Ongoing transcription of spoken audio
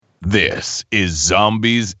This is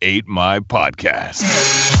Zombies Ate My Podcast.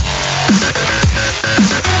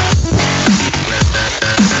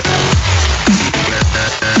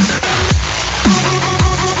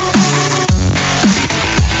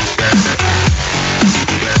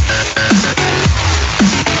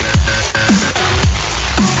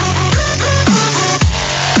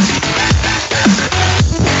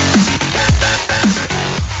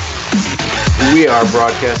 We are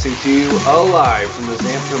broadcasting to you alive from the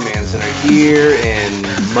Zamfir Command Center here in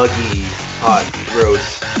muggy, hot,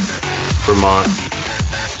 gross Vermont.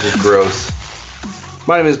 Just gross.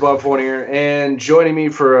 My name is Bob Fournier, and joining me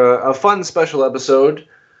for a fun special episode.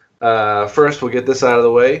 First, we'll get this out of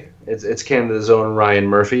the way. It's Canada's own Ryan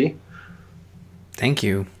Murphy. Thank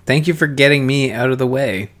you. Thank you for getting me out of the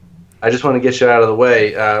way. I just want to get you out of the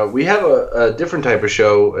way. We have a different type of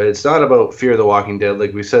show. It's not about Fear the Walking Dead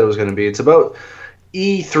like we said it was going to be. It's about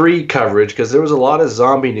E3 coverage, because there was a lot of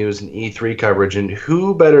zombie news in E3 coverage, and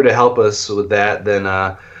who better to help us with that than,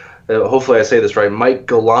 hopefully I say this right, Mike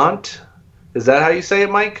Gallant? Is that how you say it,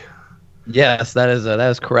 Mike? Yes, that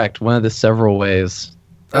is correct. One of the several ways.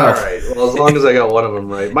 All right. Well, as long as I got one of them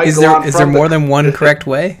right. Mike Is Gallant there more than one correct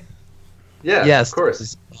way? Yeah, Yes, of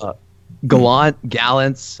course.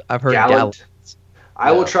 Gallants. I've heard Gallant. Gallant.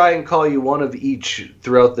 I will try and call you one of each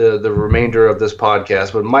throughout the remainder of this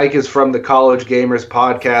podcast. But Mike is from the College Gamers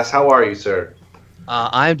Podcast. How are you, sir?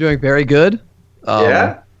 I'm doing very good.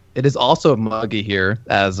 Yeah? It is also muggy here,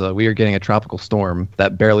 as we are getting a tropical storm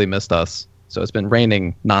that barely missed us. So it's been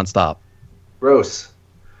raining nonstop. Gross.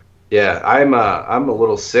 Yeah, I'm a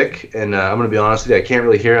little sick, and I'm going to be honest with you, I can't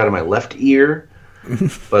really hear out of my left ear.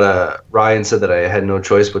 But Ryan said that I had no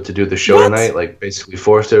choice but to do the show tonight, like basically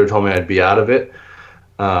forced it or told me I'd be out of it.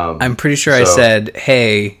 I'm pretty sure I said,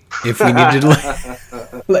 hey, if we need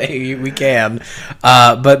to we can.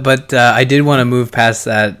 But I did want to move past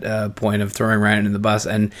that point of throwing Ryan in the bus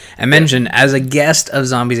and mention, as a guest of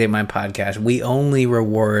Zombies Ate My Podcast, we only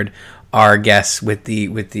reward our guests with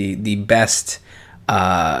the best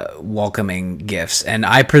welcoming gifts, and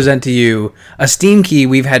I present to you a Steam key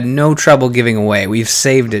we've had no trouble giving away. We've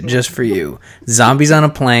saved it just for you. Zombies on a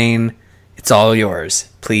Plane. It's all yours.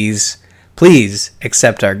 Please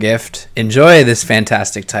accept our gift. Enjoy this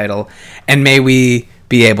fantastic title, and may we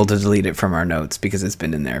be able to delete it from our notes, because it's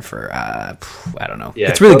been in there for I don't know. Yeah,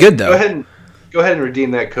 it's really good though. Go ahead and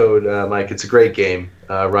redeem that code, Mike. It's a great game.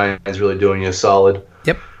 Ryan's really doing you a solid.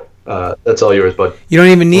 Yep. That's all yours, bud. You don't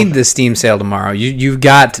even need the Steam sale tomorrow. You've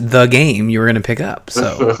got the game you were going to pick up.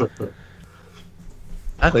 So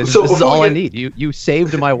this is all I need. You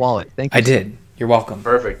saved my wallet. Thank you. I did. You're welcome.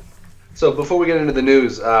 Perfect. So before we get into the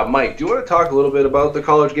news, Mike, do you want to talk a little bit about the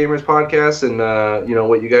College Gamers Podcast and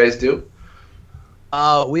what you guys do?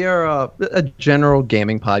 We are a general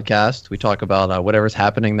gaming podcast. We talk about whatever's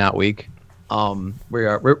happening that week.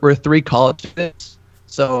 We're three college students,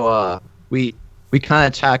 so we kind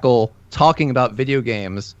of tackle talking about video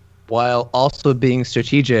games while also being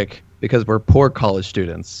strategic, because we're poor college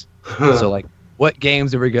students. So, like, what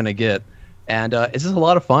games are we going to get? And it's just a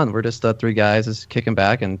lot of fun. We're just three guys just kicking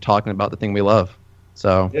back and talking about the thing we love.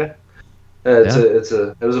 So yeah,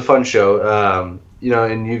 it was a fun show.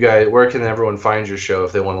 And you guys, where can everyone find your show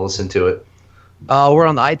if they want to listen to it? We're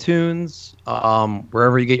on the iTunes,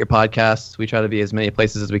 wherever you get your podcasts. We try to be as many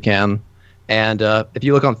places as we can. And if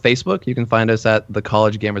you look on Facebook, you can find us at the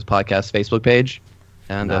College Gamers Podcast Facebook page,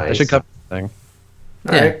 and that should cover everything.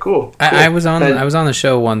 All right, cool. I was on the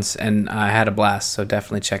show once, and I had a blast. So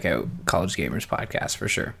definitely check out College Gamers Podcast for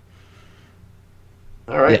sure.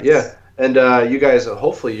 All right, yes. Yeah, and you guys,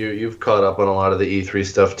 hopefully you've caught up on a lot of the E3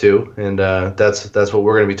 stuff too, and that's what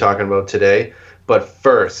we're going to be talking about today. But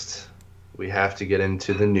first, we have to get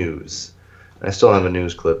into the news. I still have a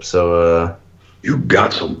news clip, so. You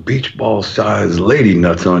got some beach ball sized lady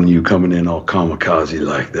nuts on you coming in all kamikaze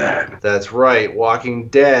like that. That's right. Walking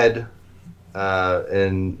Dead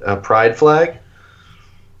and a pride flag.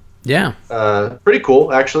 Yeah. Pretty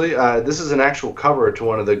cool, actually. This is an actual cover to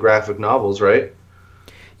one of the graphic novels, right?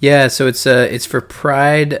 Yeah, so it's for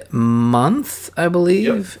Pride Month, I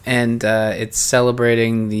believe, and it's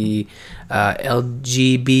celebrating the LGBTQ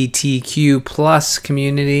plus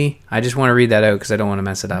community. I just want to read that out because I don't want to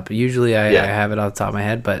mess it up. Usually I have it off the top of my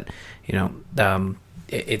head, but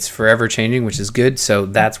it's forever changing, which is good. So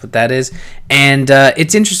that's what that is. And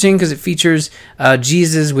it's interesting because it features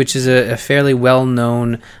Jesus, which is a fairly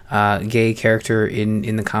well-known gay character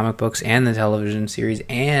in the comic books and the television series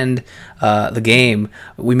and the game.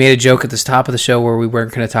 We made a joke at the top of the show where we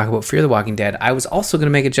weren't going to talk about Fear the Walking Dead. I was also going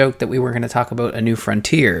to make a joke that we weren't going to talk about A New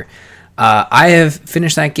Frontier. I have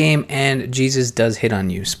finished that game, and Jesus does hit on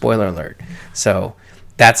you. Spoiler alert. So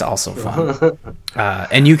That's also fun.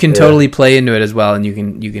 And you can totally play into it as well, and you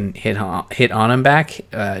can hit on him back.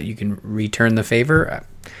 You can return the favor.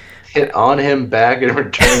 Hit on him back and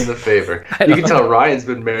return the favor. You can tell Ryan's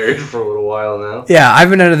been married for a little while now. Yeah, I've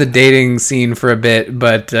been out of the dating scene for a bit,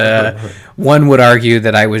 but one would argue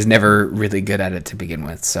that I was never really good at it to begin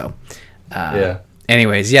with. So,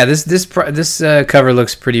 Anyways, yeah, this cover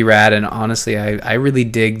looks pretty rad, and honestly, I really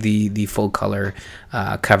dig the full color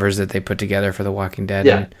covers that they put together for The Walking Dead.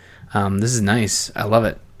 Yeah, and, this is nice. I love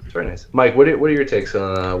it. It's very nice. Mike, what are your takes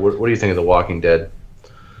on what do you think of The Walking Dead?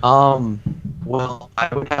 Well,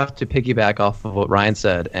 I would have to piggyback off of what Ryan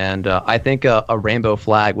said, and I think a rainbow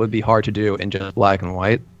flag would be hard to do in just black and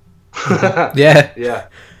white. Yeah. Yeah.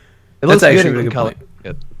 It looks That's good actually in a good color. point.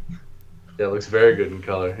 Good. Yeah, it looks very good in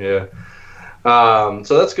color. Yeah.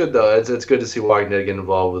 So that's good though. It's good to see Walking Dead get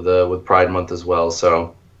involved with Pride Month as well.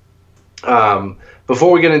 So,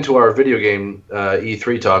 before we get into our video game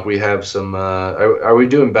E3 talk, we have some. Are we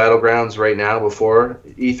doing Battlegrounds right now before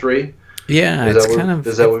E3? Yeah, Is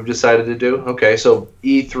that what we've decided to do? Okay, so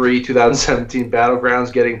E3 2017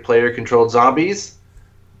 Battlegrounds getting player-controlled zombies.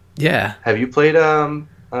 Yeah. Have you played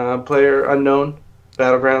PlayerUnknown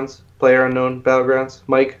Battlegrounds,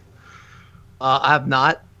 Mike? I have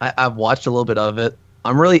not. I've watched a little bit of it.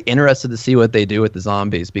 I'm really interested to see what they do with the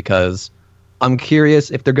zombies because I'm curious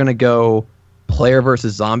if they're going to go player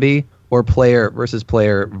versus zombie or player versus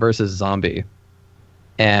zombie.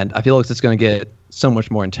 And I feel like it's going to get so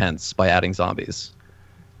much more intense by adding zombies.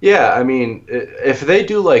 Yeah, I mean, if they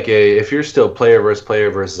do if you're still player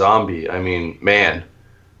versus zombie, I mean, man,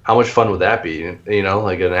 how much fun would that be? You know,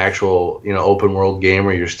 like an actual, open world game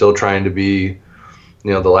where you're still trying to be,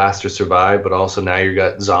 the last to survive, but also now you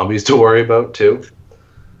got zombies to worry about too.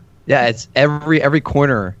 Yeah, it's every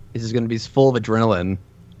corner is going to be full of adrenaline.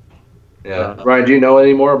 Yeah, Ryan, do you know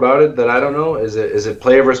any more about it that I don't know? Is it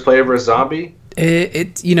player versus zombie?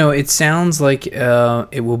 It sounds like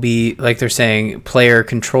it will be like they're saying player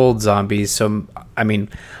controlled zombies. So I mean,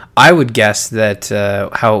 I would guess that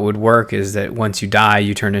how it would work is that once you die,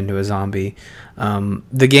 you turn into a zombie.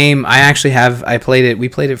 The game I played it. We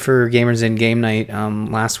played it for Gamers in Game Night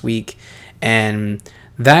last week, and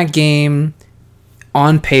that game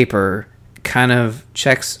on paper kind of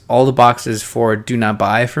checks all the boxes for do not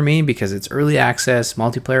buy for me because it's early access,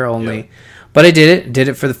 multiplayer only. Yeah. But I did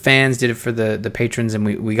it for the fans, did it for the patrons, and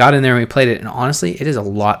we got in there and we played it. And honestly, it is a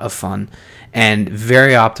lot of fun and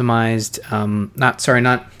very optimized.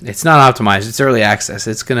 It's not optimized. It's early access.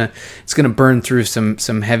 It's gonna burn through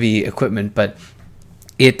some heavy equipment, but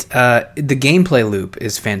the gameplay loop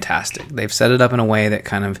is fantastic. They've set it up in a way that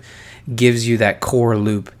kind of gives you that core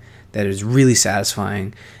loop that is really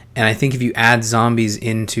satisfying. And I think if you add zombies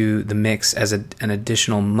into the mix as an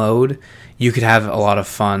additional mode, you could have a lot of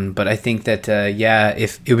fun. But I think that,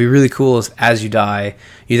 if it would be really cool is as you die,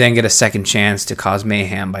 you then get a second chance to cause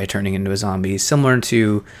mayhem by turning into a zombie. Similar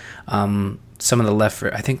to some of the Left 4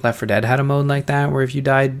 Dead had a mode like that, where if you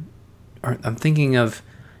died, or I'm thinking of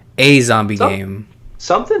a zombie game.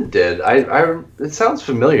 Something did. It sounds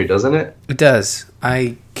familiar, doesn't it? It does.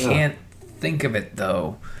 I can't think of it,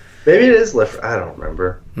 though. Maybe it is Left. I don't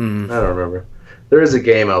remember. I don't remember. There is a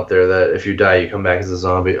game out there that if you die, you come back as a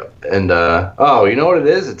zombie. And you know what it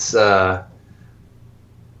is? It's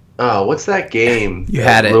what's that game? You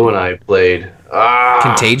had it. Lou and I played.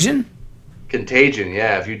 Contagion. Contagion.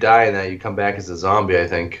 Yeah. If you die in that, you come back as a zombie. I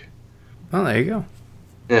think. Oh, there you go.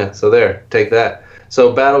 Yeah. So there, take that.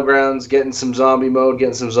 So Battlegrounds, getting some zombie mode,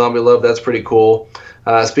 getting some zombie love. That's pretty cool.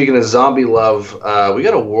 Speaking of zombie love, we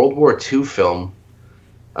got a World War II film.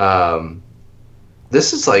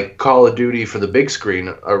 This is like Call of Duty for the big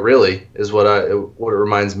screen, really, is what it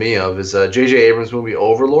reminds me of, is J.J. Abrams' movie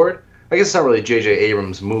Overlord. I guess it's not really J.J.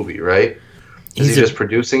 Abrams' movie, right? Is he just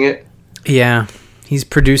producing it? Yeah, he's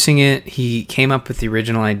producing it. He came up with the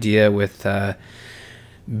original idea with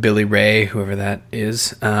Billy Ray, whoever that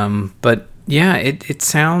is. But yeah, it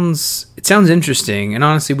sounds interesting. And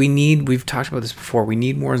honestly, we've talked about this before, we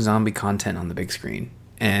need more zombie content on the big screen.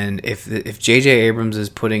 And if J.J. Abrams is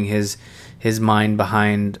putting his mind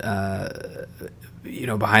behind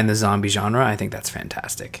behind the zombie genre, I think that's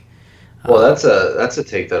fantastic. Well, that's a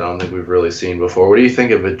take that I don't think we've really seen before. What do you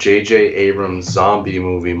think of a J.J. Abrams zombie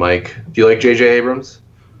movie, Mike? Do you like J.J. Abrams?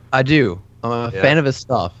 I do. I'm a fan of his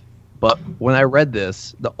stuff. But when I read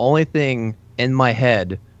this, the only thing in my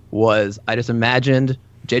head was I just imagined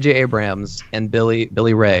J.J. Abrams and Billy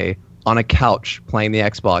Ray on a couch playing the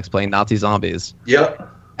Xbox, playing Nazi zombies. Yep.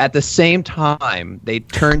 At the same time, they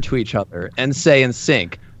turn to each other and say in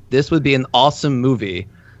sync, "This would be an awesome movie,"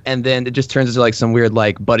 and then it just turns into like some weird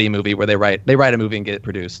like buddy movie where they write a movie and get it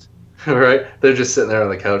produced. Right? They're just sitting there on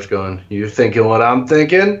the couch going, "You thinking what I'm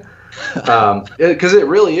thinking?" Because it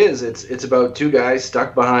really is. It's about two guys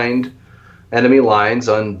stuck behind enemy lines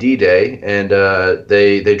on D-Day, and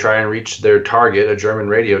they try and reach their target, a German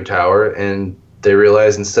radio tower, and they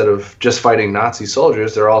realize instead of just fighting Nazi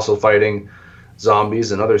soldiers, they're also fighting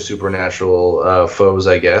zombies and other supernatural foes,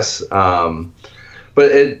 I guess.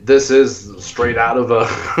 But this is straight out of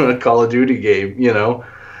a Call of Duty game,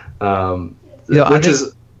 which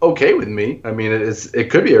is okay with me. I mean, it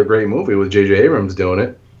could be a great movie with J.J. Abrams doing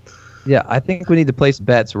it. Yeah, I think we need to place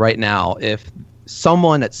bets right now. If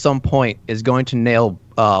someone at some point is going to nail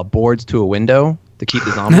boards to a window to keep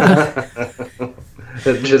the zombies,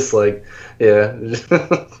 just like, yeah,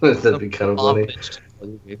 that'd be kind of funny.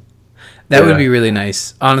 That would be really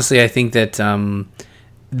nice. Honestly, I think that the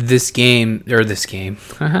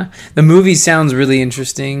movie sounds really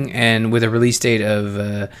interesting, and with a release date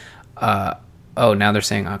of now they're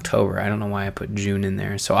saying October. I don't know why I put June in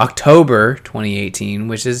there. So October 2018,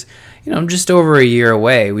 which is just over a year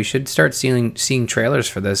away. We should start seeing trailers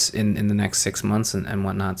for this in the next 6 months and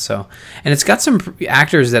whatnot. So, and it's got some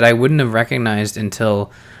actors that I wouldn't have recognized until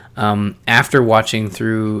after watching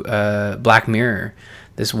through Black Mirror.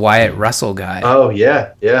 This Wyatt Russell guy. Oh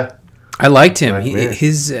yeah. I liked him.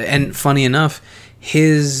 And funny enough,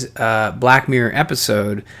 his Black Mirror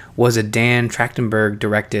episode was a Dan Trachtenberg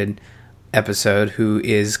directed episode, who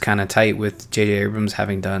is kind of tight with J.J. Abrams,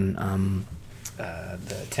 having done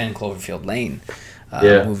the 10 Cloverfield Lane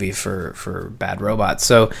movie for Bad Robot.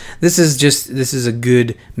 So this is a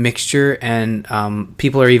good mixture, and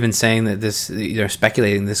people are even saying that they're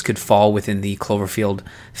speculating this could fall within the Cloverfield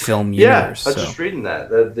film universe. Yeah, I was just reading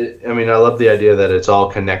that. I love the idea that it's all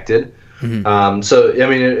connected.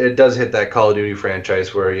 Mm-hmm. It does hit that Call of Duty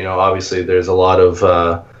franchise where, obviously there's a lot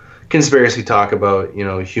of conspiracy talk about,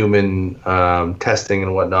 human testing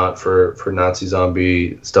and whatnot for Nazi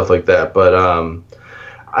zombie stuff like that. But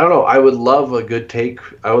I don't know. I would love a good take.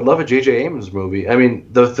 I would love a J.J. Abrams movie. I mean,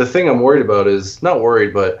 the thing I'm worried about is, not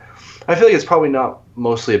worried, but I feel like it's probably not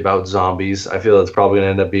mostly about zombies. I feel it's probably going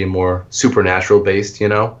to end up being more supernatural based,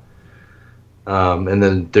 and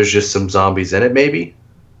then there's just some zombies in it, maybe.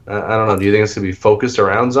 I don't know. Do you think it's going to be focused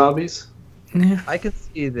around zombies? Yeah. I can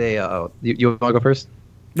see they. You want to go first?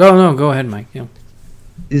 No, go ahead, Mike. Yeah.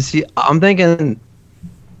 You see, I'm thinking,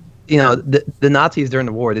 the Nazis during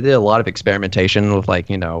the war, they did a lot of experimentation with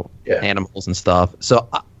animals and stuff. So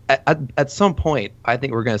at some point, I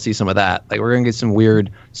think we're going to see some of that. Like, we're going to get some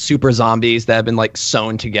weird super zombies that have been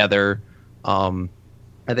sewn together. I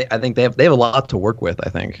think they have a lot to work with, I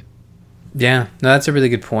think. Yeah, no, that's a really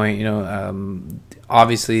good point.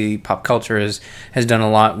 Obviously, pop culture has done a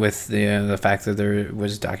lot with the fact that there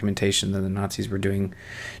was documentation that the Nazis were doing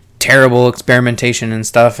terrible experimentation and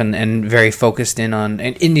stuff, and very focused in on,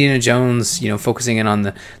 and Indiana Jones, focusing in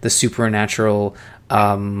on the supernatural,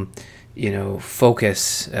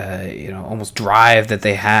 focus, almost drive that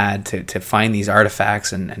they had to find these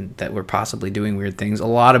artifacts and that were possibly doing weird things. A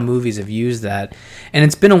lot of movies have used that, and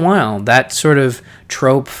it's been a while. That sort of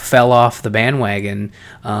trope fell off the bandwagon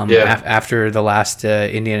after the last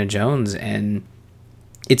Indiana Jones, and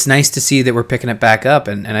it's nice to see that we're picking it back up,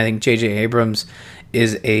 and I think J.J. Abrams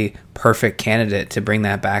is a perfect candidate to bring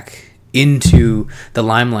that back into the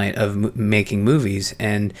limelight of making movies.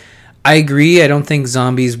 And I agree. I don't think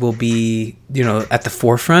zombies will be, at the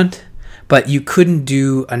forefront, but you couldn't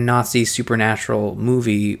do a Nazi supernatural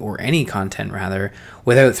movie, or any content rather,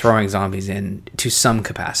 without throwing zombies in to some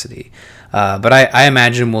capacity. But I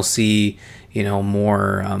imagine we'll see,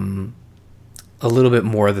 more, a little bit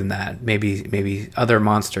more than that. Maybe other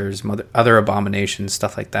monsters, other abominations,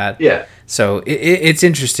 stuff like that. Yeah. So it's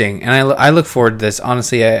interesting, and I look forward to this.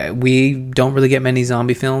 Honestly, we don't really get many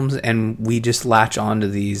zombie films, and we just latch on to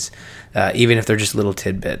these, even if they're just little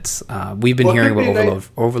tidbits. We've been hearing about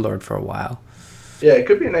Overlord for a while. Yeah, it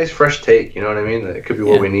could be a nice fresh take. You know what I mean? It could be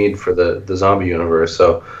what we need for the zombie universe.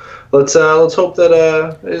 So let's hope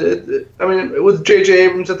that. With J.J.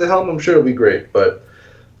 Abrams at the helm, I'm sure it'll be great. But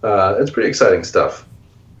it's pretty exciting stuff.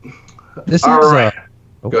 All right.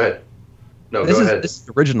 Go ahead. No, go ahead. This is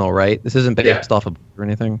original, right? This isn't based off a book or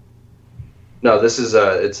anything? No, this is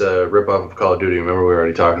it's a ripoff of Call of Duty. Remember, we were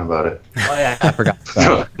already talking about it. Oh, yeah, I forgot.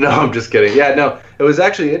 No, I'm just kidding. Yeah, no, it was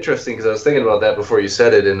actually interesting because I was thinking about that before you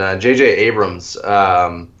said it. And J.J. Abrams,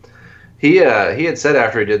 he had said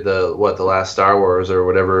after he did the last Star Wars or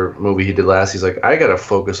whatever movie he did last, he's like, I got to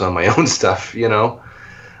focus on my own stuff,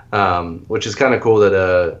 which is kind of cool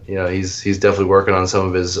that he's definitely working on some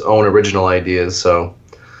of his own original ideas. So,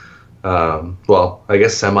 I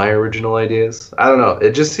guess semi-original ideas. I don't know.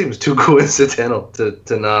 It just seems too coincidental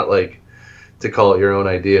to not to call it your own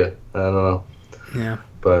idea. I don't know. Yeah.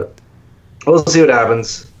 But we'll see what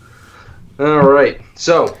happens. All right.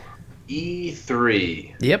 So,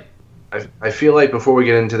 E3. Yep. I feel like before we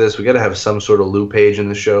get into this, we got to have some sort of Lou page in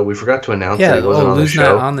the show. We forgot to announce that he wasn't on the Lou's show.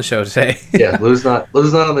 not on the show today. Yeah, Lou's not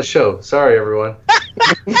on the show. Sorry, everyone.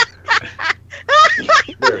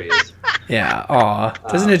 There he is. Yeah. Aw.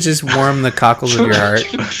 Doesn't it just warm the cockles of your heart?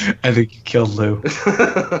 I think you killed Lou.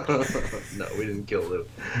 No, we didn't kill Lou.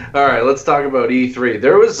 All right, let's talk about E3.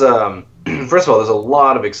 There was, first of all, there's a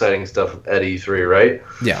lot of exciting stuff at E3, right?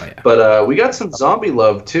 Yeah. But we got some zombie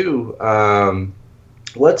love, too.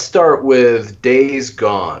 Let's start with Days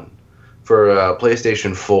Gone for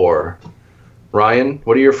PlayStation 4. Ryan,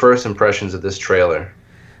 what are your first impressions of this trailer?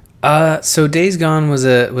 So Days Gone was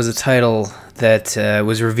a title that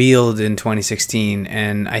was revealed in 2016,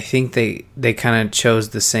 and I think they kind of chose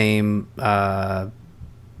the same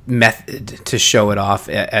method to show it off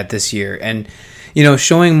at this year. And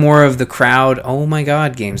showing more of the crowd. Oh my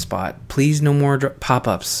God, GameSpot! Please, no more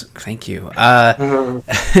pop-ups. Thank you. I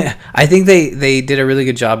think they did a really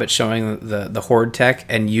good job at showing the horde tech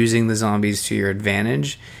and using the zombies to your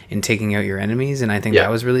advantage in taking out your enemies, and I think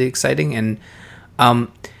that was really exciting. And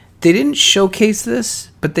they didn't showcase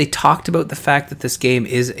this, but they talked about the fact that this game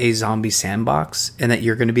is a zombie sandbox and that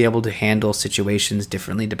you're going to be able to handle situations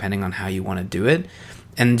differently depending on how you want to do it.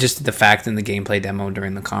 And just the fact in the gameplay demo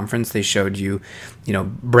during the conference, they showed you,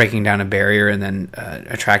 breaking down a barrier and then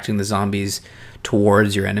attracting the zombies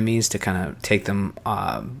towards your enemies to kind of take them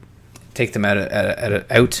out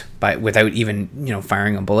without even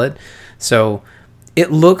firing a bullet. So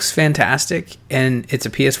it looks fantastic, and it's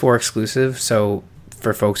a PS4 exclusive. So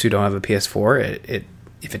for folks who don't have a PS4,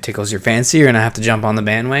 if it tickles your fancy, you're gonna have to jump on the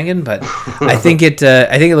bandwagon. But I think it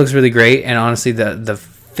looks really great, and honestly, the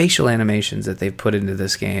facial animations that they've put into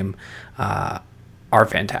this game are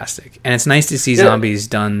fantastic, and it's nice to see zombies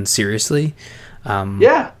done seriously. In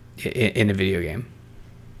a video game.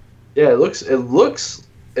 Yeah, it looks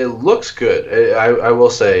good. I will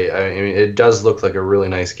say, I mean, it does look like a really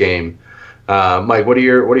nice game. Mike, what are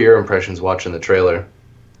your impressions watching the trailer?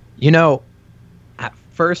 At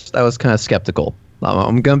first I was kind of skeptical.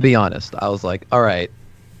 I'm gonna be honest. I was like, all right,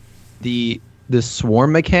 the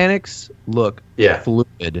swarm mechanics look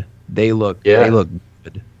fluid. They look good.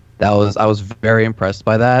 I was very impressed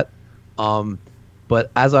by that.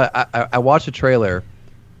 But as I watched the trailer,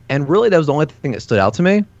 and really that was the only thing that stood out to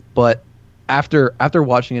me. But after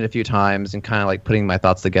watching it a few times and kind of like putting my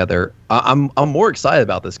thoughts together, I'm more excited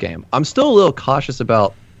about this game. I'm still a little cautious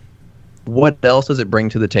about what else does it bring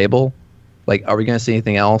to the table. Like, are we going to see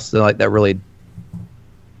anything else that really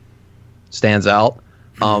stands out?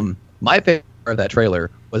 My favorite of that trailer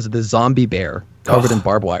was the zombie bear covered in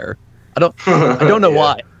barbed wire. I don't know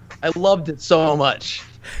why. I loved it so much.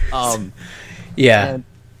 And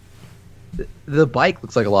the bike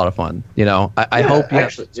looks like a lot of fun. I hope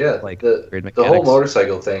the whole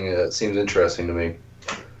motorcycle thing seems interesting to me.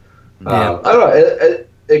 I don't know.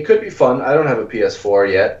 It could be fun. I don't have a PS4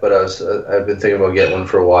 yet, but I've been thinking about getting one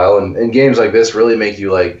for a while. And games like this really make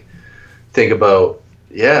you like think about,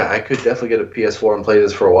 I could definitely get a PS4 and play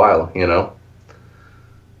this for a while.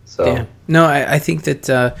 So yeah. No, I think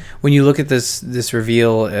that when you look at this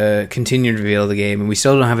reveal, continued reveal of the game, and we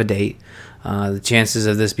still don't have a date. The chances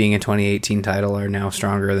of this being a 2018 title are now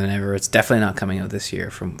stronger than ever. It's definitely not coming out this year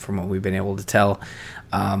from what we've been able to tell.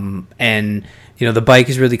 And the bike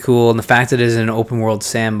is really cool, and the fact that it is an open world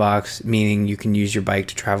sandbox, meaning you can use your bike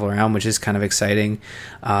to travel around, which is kind of exciting.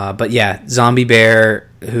 But yeah, zombie bear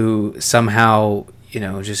who somehow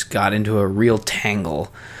just got into a real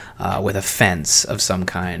tangle with a fence of some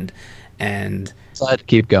kind, and decided to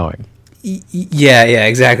keep going. Yeah,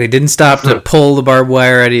 exactly. Didn't stop to pull the barbed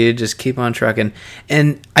wire out of you, just keep on trucking.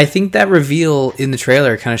 And I think that reveal in the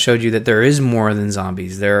trailer kind of showed you that there is more than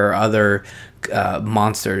zombies. There are other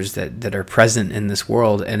monsters that are present in this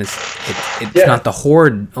world, and it's not the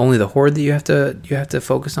horde, only the horde that you have to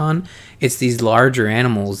focus on. It's these larger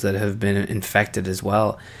animals that have been infected as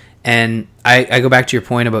well. And I go back to your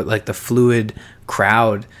point about like the fluid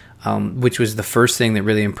crowd. Which was the first thing that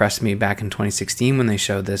really impressed me back in 2016 when they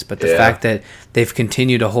showed this. But the fact that they've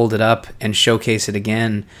continued to hold it up and showcase it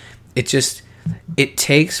again, it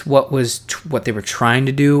takes what they were trying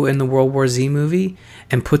to do in the World War Z movie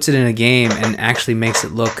and puts it in a game and actually makes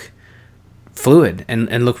it look fluid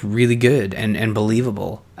and look really good and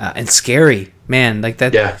believable and scary. Man, like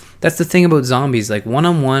that. Yeah. That's the thing about zombies. Like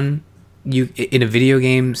one-on-one, you in a video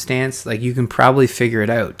game stance, like you can probably figure it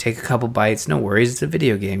out. Take a couple bites, no worries. It's a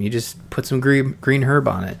video game. You just put some green herb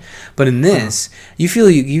on it. But in this, you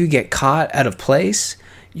feel you get caught out of place.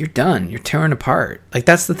 you're done. You're torn apart. Like,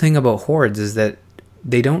 that's the thing about Hordes, is that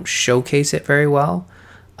they don't showcase it very well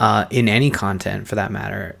in any content, for that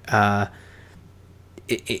matter. And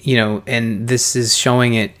this is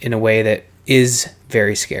showing it in a way that is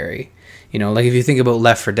very scary. Like if you think about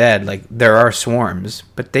Left 4 Dead, like there are swarms,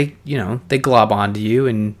 but they glob onto you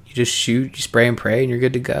and you just shoot, you spray and pray, and you're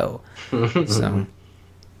good to go. So,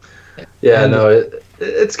 yeah, no,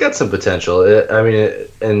 it's got some potential.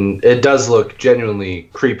 And it does look genuinely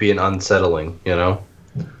creepy and unsettling.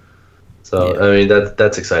 So yeah. I mean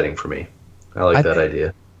that's exciting for me. I like that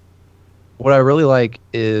idea. What I really like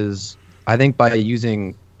is, I think by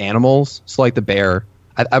using animals, so like the bear,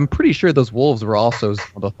 I'm pretty sure those wolves were also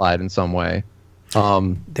zombified in some way.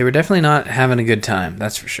 They were definitely not having a good time,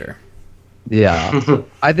 that's for sure. Yeah.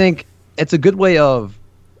 I think it's a good way of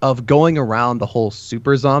going around the whole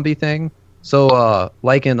super zombie thing. So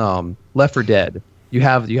like in Left 4 Dead, you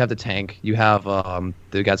have the tank, you have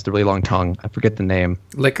the guy's the really long tongue. I forget the name.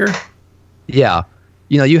 Liquor? Yeah.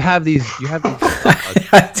 You have these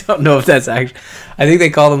I don't know if that's actually, I think they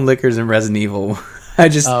call them liquors in Resident Evil. I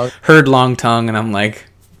just heard long tongue and I'm like,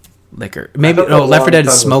 liquor. Maybe Left 4 Dead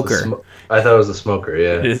is smoker. I thought it was the smoker,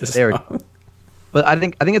 yeah. There we go. But I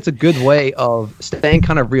think it's a good way of staying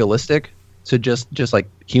kind of realistic to just like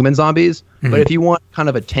human zombies. Mm-hmm. But if you want kind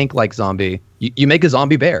of a tank-like zombie, you make a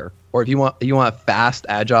zombie bear. Or if you want a fast,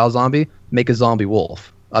 agile zombie, make a zombie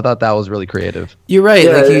wolf. I thought that was really creative. You're right.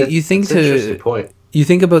 Yeah, like you think to interesting point. You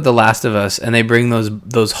think about The Last of Us, and they bring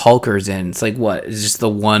those Hulkers in. It's like, what? It's just the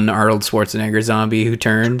one Arnold Schwarzenegger zombie who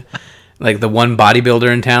turned, like the one bodybuilder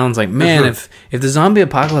in town. It's like, man, if the zombie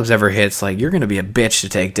apocalypse ever hits, like, you're gonna be a bitch to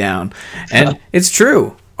take down. And it's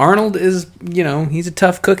true. Arnold is, he's a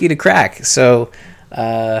tough cookie to crack. So,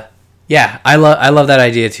 yeah, I love that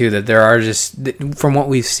idea too. That there are just, from what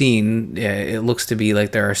we've seen, it looks to be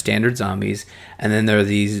like there are standard zombies, and then there are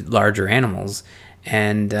these larger animals.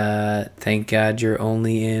 And thank God you're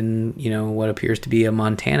only in, what appears to be a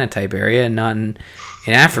Montana type area, and not in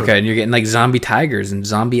Africa. And you're getting like zombie tigers and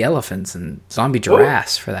zombie elephants and zombie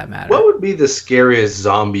giraffes, for that matter. What would be the scariest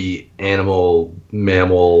zombie animal,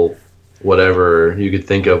 mammal, whatever you could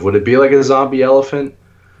think of? Would it be like a zombie elephant?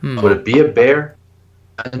 Would it be a bear?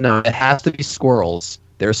 No, it has to be squirrels.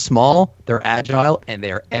 They're small, they're agile, and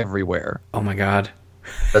they're everywhere. Oh my God.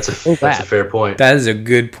 That's a fair point. That is a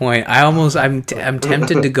good point. I'm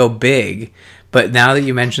tempted to go big, but now that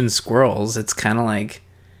you mentioned squirrels, it's kind of like,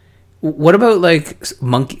 what about like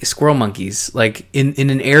squirrel monkeys? Like in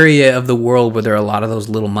an area of the world where there are a lot of those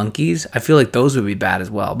little monkeys, I feel like those would be bad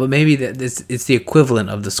as well. But maybe it's the equivalent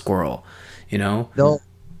of the squirrel,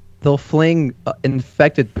 They'll fling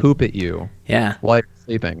infected poop at you. Yeah. While you're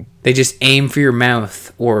sleeping. They just aim for your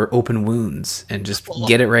mouth or open wounds and just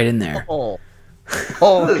get it right in there.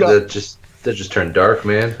 Oh God! That just turned dark,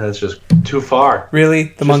 man. That's just too far. Really?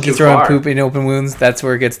 The monkey throwing poop in open wounds? That's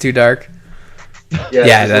where it gets too dark?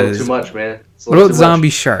 Yeah, that is too much, man. What about zombie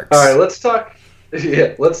sharks? All right, let's talk.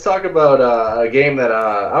 Yeah, let's talk about a game that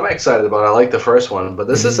I'm excited about. I like the first one, but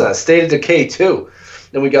this is State of Decay 2,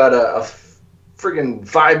 and we got a friggin'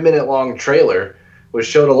 5-minute long trailer, which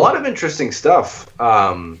showed a lot of interesting stuff.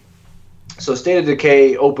 So State of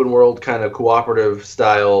Decay, open world kind of cooperative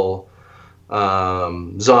style.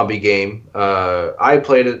 Zombie game. I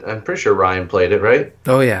played it. I'm pretty sure Ryan played it, right?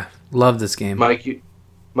 Oh yeah, love this game. Mike, you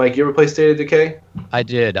ever play State of Decay? I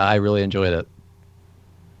did. I really enjoyed it.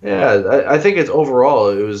 Yeah, I think it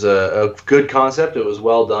was a good concept. It was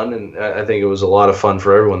well done, and I think it was a lot of fun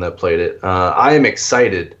for everyone that played it. I am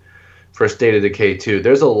excited for State of Decay 2.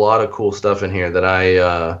 There's a lot of cool stuff in here that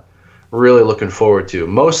I really looking forward to.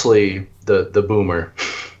 Mostly the boomer.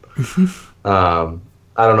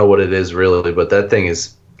 I don't know what it is really, but that thing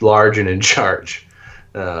is large and in charge,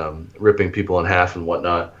 ripping people in half and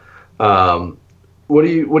whatnot. What do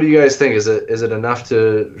you guys think? Is it enough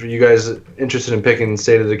for you guys interested in picking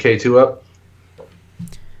State of Decay 2 up?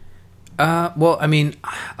 Well, I mean,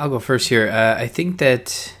 I'll go first here. I think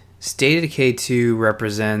that State of Decay 2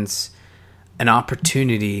 represents an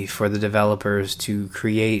opportunity for the developers to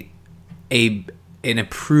create an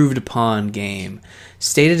improved upon game.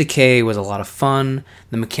 State of Decay was a lot of fun.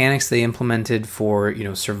 The mechanics they implemented for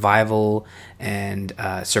survival and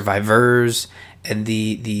survivors and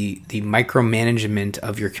the micromanagement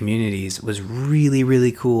of your communities was really,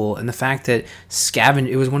 really cool. And the fact that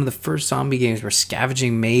it was one of the first zombie games where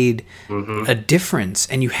scavenging made a difference,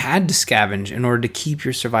 and you had to scavenge in order to keep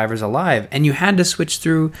your survivors alive, and you had to switch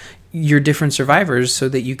through your different survivors so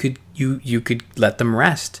that you could let them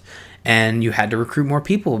rest. And you had to recruit more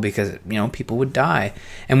people because people would die,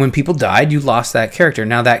 and when people died, you lost that character.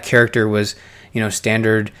 Now that character was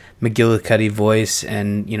standard McGillicuddy voice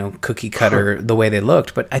and, cookie cutter the way they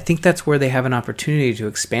looked. But I think that's where they have an opportunity to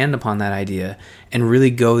expand upon that idea and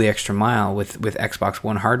really go the extra mile with Xbox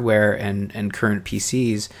One hardware and current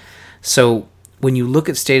PCs. So when you look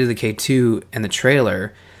at State of Decay 2 and the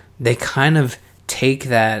trailer, they kind of take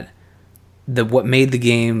what made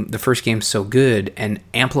the first game so good and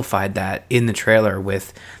amplified that in the trailer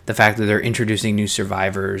with the fact that they're introducing new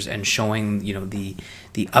survivors and showing,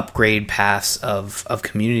 the upgrade paths of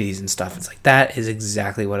communities and stuff. It's like, that is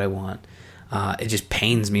exactly what I want. It just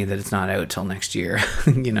pains me that it's not out till next year.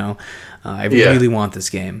 I really want this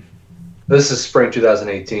game. This is spring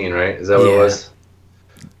 2018, right? Is that what it was?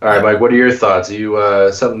 All right, Mike, what are your thoughts? Are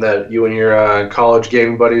you something that you and your college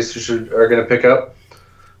gaming buddies are going to pick up?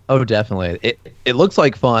 Oh, definitely. It looks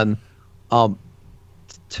like fun. To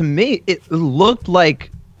me, it looked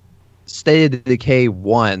like State of Decay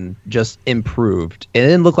 1 just improved. It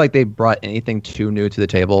didn't look like they brought anything too new to the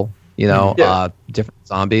table, different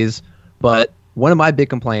zombies. But one of my big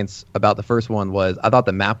complaints about the first one was I thought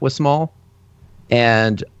the map was small.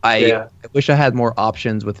 And I wish I had more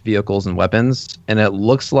options with vehicles and weapons. And it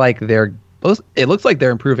looks like they're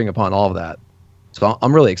improving upon all of that. So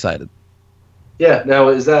I'm really excited. Yeah. Now,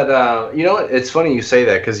 is that it's funny you say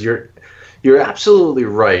that because you're absolutely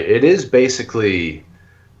right. It is basically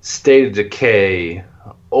State of Decay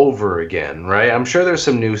over again, right? I'm sure there's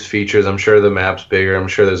some new features. I'm sure the map's bigger. I'm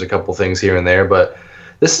sure there's a couple things here and there, but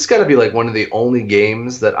this has got to be like one of the only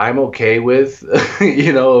games that I'm okay with.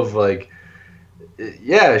 Of like,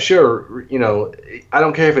 yeah, sure. I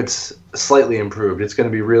don't care if it's slightly improved. It's going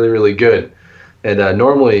to be really, really good. And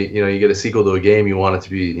normally, you get a sequel to a game, you want it to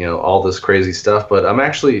be, all this crazy stuff. But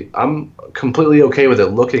I'm completely okay with it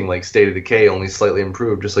looking like State of Decay, only slightly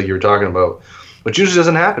improved, just like you were talking about, which usually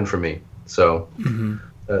doesn't happen for me. So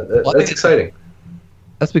that's exciting.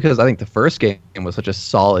 That's because I think the first game was such a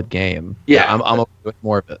solid game. Yeah, I'm okay with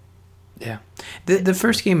more of it. Yeah, the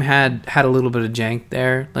first game had a little bit of jank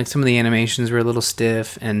there. Like some of the animations were a little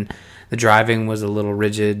stiff, and the driving was a little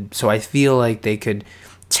rigid. So I feel like they could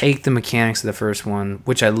take the mechanics of the first one,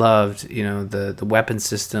 which I loved, the weapon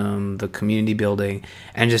system, the community building,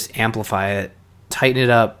 and just amplify it, tighten it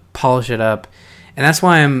up, polish it up. And that's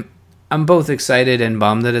why I'm both excited and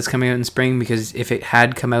bummed that it's coming out in spring, because if it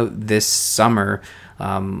had come out this summer,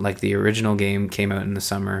 like the original game came out in the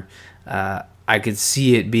summer, I could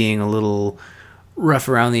see it being a little rough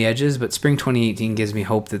around the edges, but spring 2018 gives me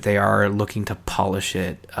hope that they are looking to polish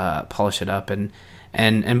it up.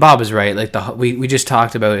 And Bob is right. Like we just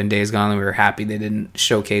talked about in Days Gone, and we were happy they didn't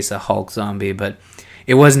showcase a Hulk zombie, but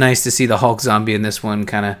it was nice to see the Hulk zombie in this one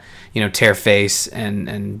kind of, tear face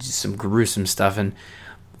and some gruesome stuff. And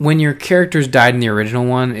when your characters died in the original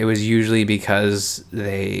one, it was usually because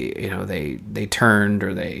they turned,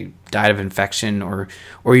 or they died of infection, or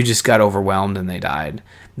you just got overwhelmed and they died.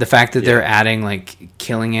 The fact that they're adding like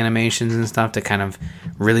killing animations and stuff to kind of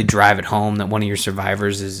really drive it home that one of your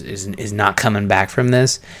survivors is not coming back from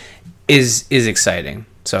this is exciting.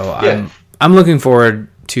 So I'm looking forward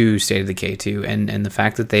to State of Decay 2, and the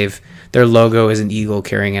fact that their logo is an eagle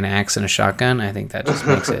carrying an axe and a shotgun, I think that just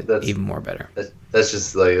makes it even more better. That's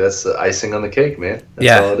just like, that's the icing on the cake, man.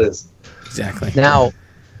 That's all it is. Exactly.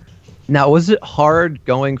 Now, was it hard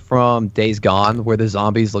going from Days Gone, where the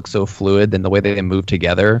zombies look so fluid and the way they move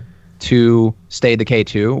together, to State of Decay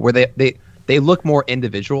 2, where they look more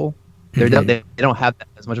individual? They don't have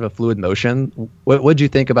as much of a fluid motion. What did you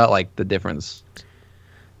think about like the difference?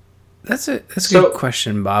 That's a good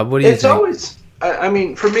question, Bob. What do you think? It's always, I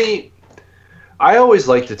mean, for me, I always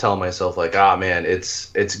like to tell myself like, man,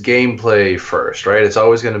 it's gameplay first, right? It's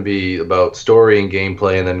always going to be about story and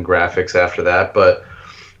gameplay, and then graphics after that. But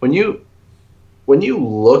when you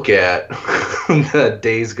look at the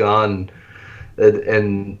Days Gone,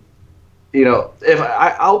 and if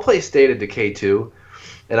I'll play State of Decay 2,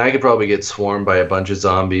 and I could probably get swarmed by a bunch of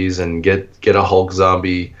zombies and get a Hulk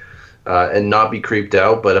zombie and not be creeped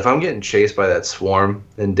out. But if I'm getting chased by that swarm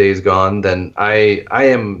in Days Gone, then I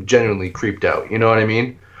am genuinely creeped out. You know what I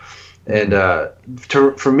mean? And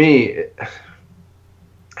for me, I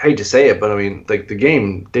hate to say it, but I mean, like, the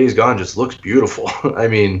game Days Gone just looks beautiful. I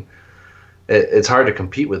mean, it's hard to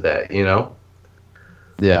compete with that,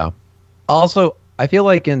 Yeah. Also, I feel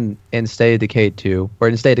like in State of Decay 2, or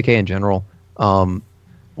in State of Decay in general,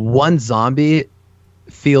 one zombie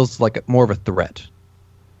feels like more of a threat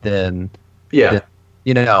than they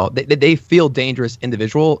feel dangerous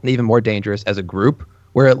individual, and even more dangerous as a group,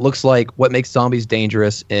 where it looks like what makes zombies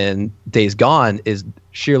dangerous in Days Gone is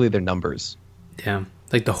sheerly their numbers. Yeah.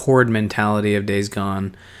 Like the horde mentality of Days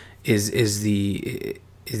Gone is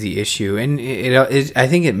the issue, and it I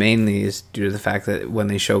think it mainly is due to the fact that when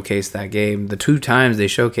they showcased that game, the 2 times they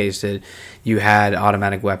showcased it, you had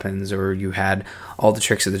automatic weapons or you had all the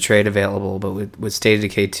tricks of the trade available. But with State of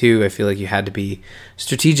Decay 2, I feel like you had to be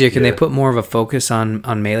strategic, and they put more of a focus on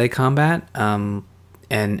melee combat, and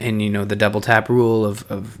you know, the double tap rule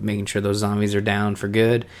of making sure those zombies are down for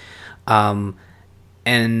good.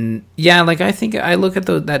 And yeah, like I think I look at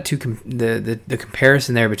the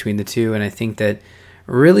comparison there between the two, and I think that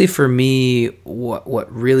really for me,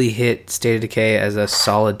 what really hit State of Decay as a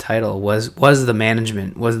solid title was the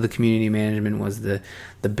management, was the community management, was the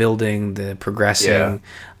building, the progressing.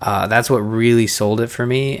 Yeah. That's what really sold it for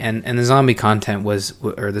me, and the zombie content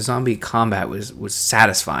the zombie combat was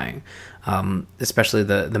satisfying, especially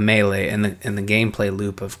the melee and the gameplay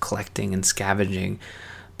loop of collecting and scavenging.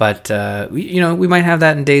 But we might have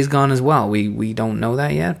that in Days Gone as well. We don't know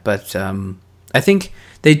that yet, but I think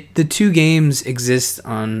the 2 games exist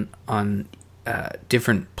on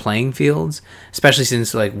different playing fields, especially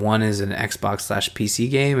since like one is an Xbox/PC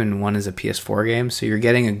game and one is a PS4 game. So you're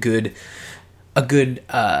getting a good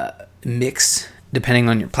mix depending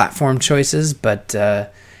on your platform choices. But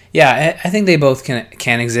yeah, I think they both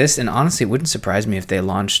can exist, and honestly, it wouldn't surprise me if they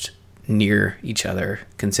launched near each other,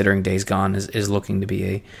 considering Days Gone is looking to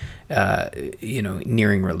be a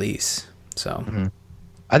nearing release. So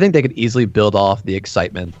I think they could easily build off the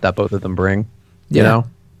excitement that both of them bring. You know,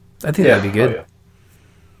 I think that'd be good. Oh, yeah.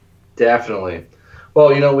 Definitely. Well,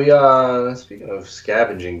 we speaking of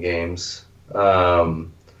scavenging games, so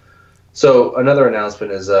another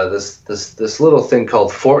announcement is this little thing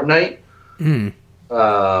called Fortnite.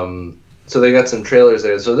 So they got some trailers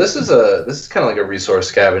there. So this is kind of like a resource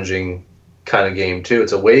scavenging kind of game too.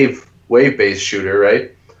 It's a wave based shooter,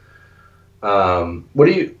 right?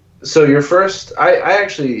 So your first, I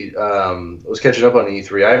actually was catching up on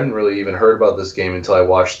E3. I haven't really even heard about this game until I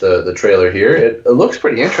watched the trailer here. It looks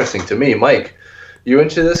pretty interesting to me. Mike, you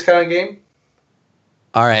into this kind of game?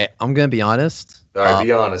 All right, I'm gonna be honest. All right,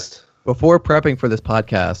 be honest. Before prepping for this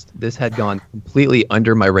podcast, this had gone completely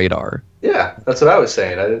under my radar. Yeah, that's what I was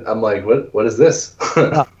saying. I'm like, what is this?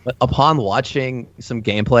 Upon watching some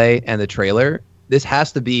gameplay and the trailer, this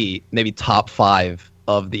has to be maybe top 5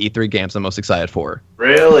 of the E3 games I'm most excited for.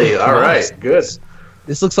 Really? All right, good.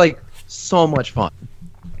 This looks like so much fun.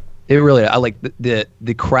 It really, I like the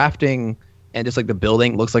crafting and just like the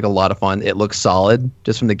building looks like a lot of fun. It looks solid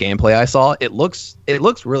just from the gameplay I saw. It looks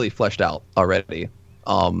really fleshed out already.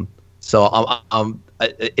 So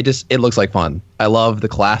it looks like fun. I love the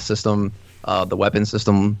class system. The weapon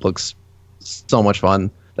system looks so much fun.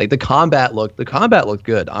 Like the combat looked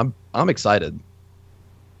good. I'm excited.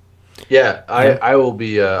 Yeah, I will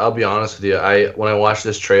be. I'll be honest with you. When I watched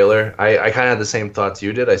this trailer, I kind of had the same thoughts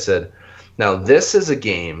you did. I said, now this is a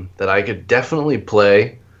game that I could definitely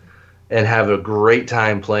play and have a great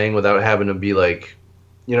time playing without having to be like,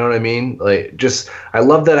 you know what I mean? Like, just, I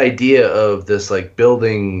love that idea of this, like,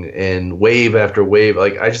 building and wave after wave.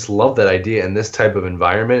 Like, I just love that idea in this type of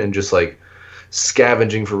environment and just, like,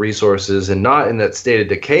 scavenging for resources, and not in that State of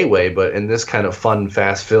Decay way, but in this kind of fun,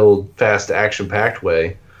 fast action-packed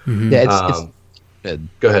way. Mm-hmm. Yeah, it's good.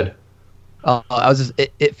 Go ahead.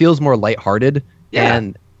 It feels more lighthearted,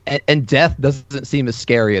 and death doesn't seem as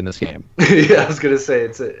scary in this game. Yeah, I was going to say,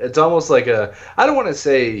 it's almost like I don't want to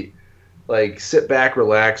say, like, sit back,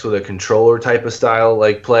 relax with a controller type of style,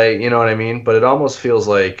 like, play, you know what I mean? But it almost feels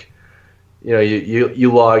like,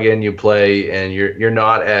 you log in, you play, and you're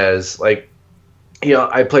not as, like,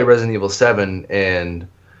 I play Resident Evil 7, and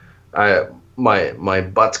my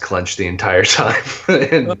butt's clenched the entire time,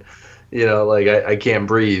 and like I can't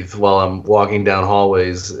breathe while I'm walking down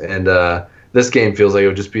hallways, and this game feels like it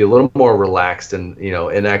would just be a little more relaxed and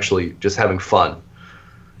and actually just having fun.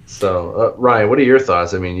 So, Ryan, what are your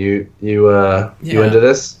thoughts? I mean, you into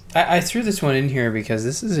this? I threw this one in here because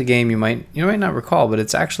this is a game you might not recall, but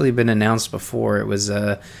it's actually been announced before. It was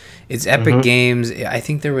it's Epic Games. I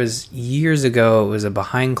think there was years ago. It was a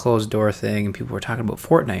behind closed door thing, and people were talking about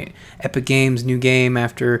Fortnite. Epic Games new game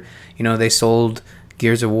after they sold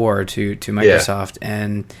Gears of War to Microsoft,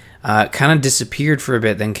 and kind of disappeared for a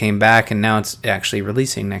bit, then came back, and now it's actually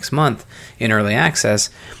releasing next month in early access,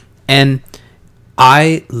 and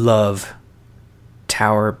I love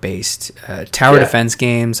tower-based defense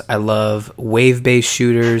games. I love wave-based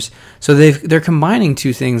shooters. So they're combining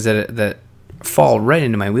two things that fall right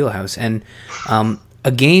into my wheelhouse. And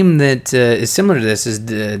a game that is similar to this is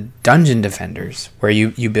the Dungeon Defenders, where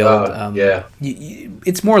you build.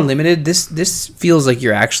 It's more limited. This feels like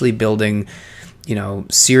you're actually building,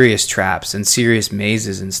 serious traps and serious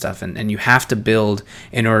mazes and stuff, and you have to build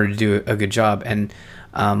in order to do a good job. And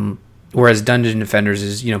Whereas Dungeon Defenders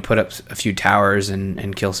is, put up a few towers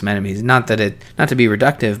and kill some enemies. Not to be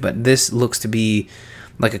reductive, but this looks to be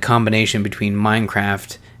like a combination between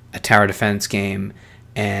Minecraft, a tower defense game,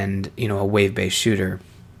 and a wave-based shooter.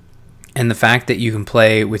 And the fact that you can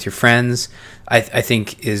play with your friends, I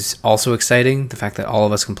think, is also exciting. The fact that all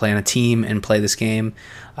of us can play on a team and play this game.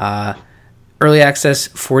 Early access,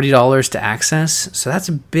 $40 to access, so that's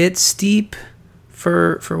a bit steep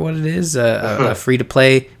for what it is. A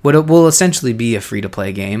free-to-play, what it will essentially be a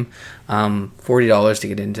free-to-play game. $40 to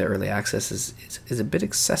get into early access is a bit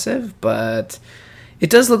excessive, but it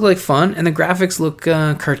does look like fun, and the graphics look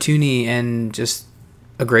cartoony and just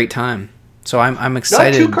a great time. So I'm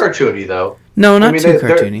excited. Not too cartoony though. No, not too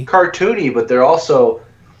cartoony. They're cartoony, but they're also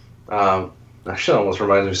actually almost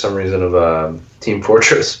reminds me for some reason of Team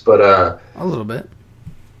Fortress, but a little bit.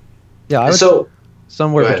 Yeah,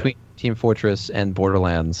 somewhere between Team Fortress and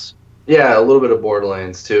Borderlands. Yeah, a little bit of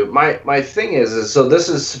Borderlands too. My thing is so this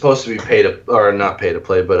is supposed to be not pay to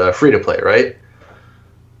play, but free to play, right?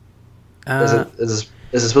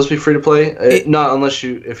 Is it supposed to be free to play? Not unless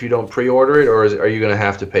if you don't pre-order it, or are you going to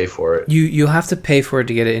have to pay for it? You'll have to pay for it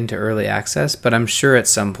to get it into early access, but I'm sure at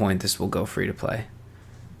some point this will go free to play.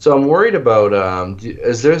 So I'm worried about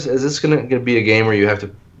is this going to be a game where you have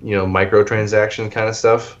to microtransaction kind of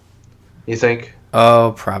stuff? You think?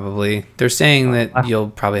 Oh, probably. They're saying that you'll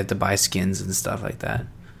probably have to buy skins and stuff like that.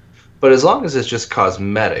 But as long as it's just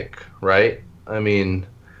cosmetic, right? I mean.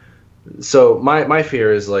 So my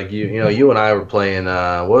fear is like you and I were playing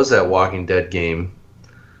what was that Walking Dead game?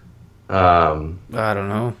 I don't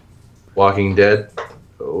know. Walking Dead,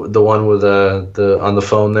 the one with the on the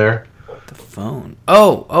phone there. The phone.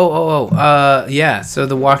 Yeah. So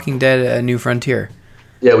the Walking Dead: New Frontier.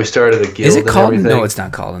 Yeah, we started a guild. Is it called? And everything. No, it's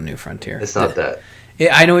not called A New Frontier. It's not that.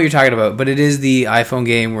 I know what you're talking about, but it is the iPhone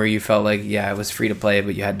game where you felt like it was free to play,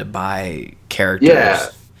 but you had to buy characters. Yeah.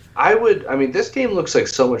 This game looks like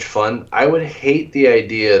so much fun. I would hate the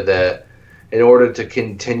idea that in order to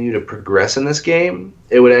continue to progress in this game,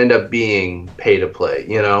 it would end up being pay to play,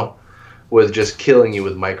 with just killing you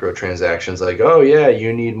with microtransactions like, oh yeah,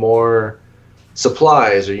 you need more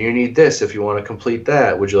supplies, or you need this if you want to complete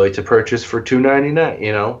that. Would you like to purchase for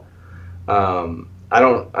 $2.99? I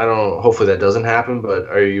don't hopefully that doesn't happen, but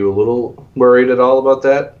are you a little worried at all about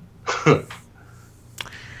that?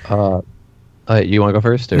 You want to go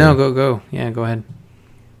first? Or? No, go. Yeah, go ahead.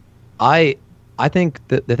 I think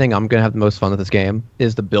the thing I'm going to have the most fun with this game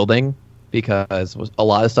is the building, because a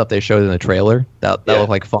lot of stuff they showed in the trailer that looked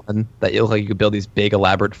like fun. That it looked like you could build these big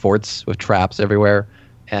elaborate forts with traps everywhere,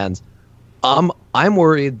 and I'm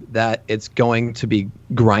worried that it's going to be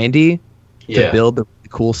grindy to build the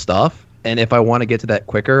cool stuff, and if I want to get to that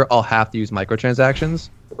quicker, I'll have to use microtransactions.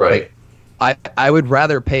 Right. I would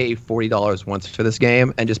rather pay $40 once for this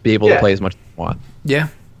game and just be able to play as much as I want. Yeah,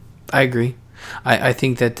 I agree. I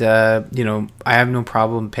think that I have no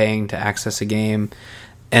problem paying to access a game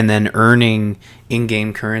and then earning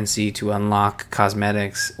in-game currency to unlock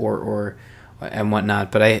cosmetics or and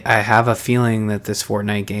whatnot. But I have a feeling that this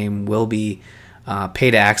Fortnite game will be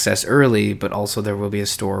pay to access early, but also there will be a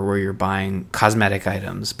store where you're buying cosmetic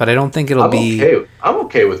items. But I don't think it'll be. I'm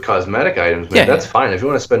okay with cosmetic items, man. That's fine. If you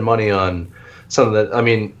want to spend money on something that,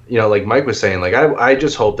 like Mike was saying, like I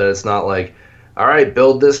just hope that it's not like, all right,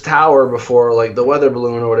 build this tower before like the weather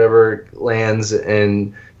balloon or whatever lands,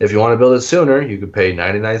 and if you want to build it sooner, you could pay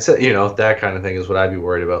 99 cents. That kind of thing is what I'd be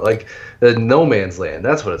worried about. Like the No Man's Land,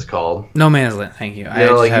 that's what it's called. No Man's Land. Thank you.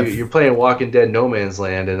 You're playing Walking Dead No Man's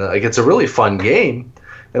Land, and like it's a really fun game,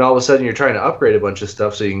 and all of a sudden you're trying to upgrade a bunch of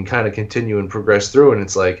stuff so you can kind of continue and progress through, and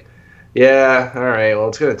it's like, yeah, all right, well,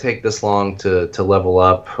 it's going to take this long to level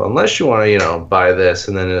up, unless you want to, buy this,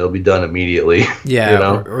 and then it'll be done immediately.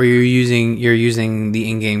 Yeah, or you're using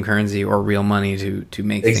the in-game currency or real money to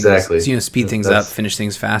make things, speed things up, finish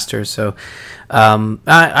things faster. So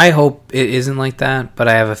I hope it isn't like that, but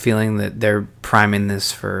I have a feeling that they're priming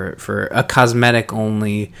this for a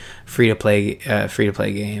cosmetic-only free-to-play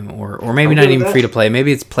game, or maybe not even free-to-play.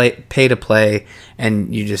 Maybe it's pay-to-play,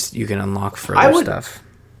 and you can unlock further stuff.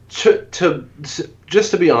 Just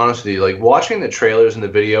to be honest with you, like watching the trailers and the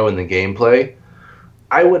video and the gameplay,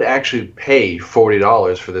 I would actually pay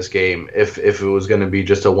 $40 for this game if it was going to be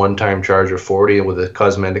just a one-time charge of $40 and with the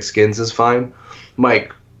cosmetic skins is fine.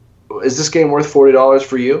 Mike, is this game worth $40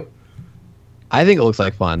 for you? I think it looks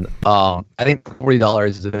like fun. I think $40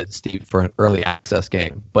 is a bit steep for an early access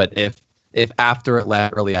game, but if after it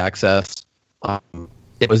left early access,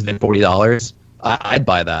 it was then $40, I'd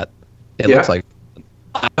buy that. It looks like.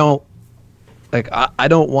 I don't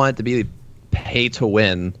want it to be pay to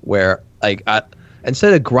win where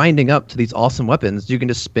instead of grinding up to these awesome weapons, you can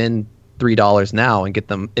just spend $3 now and get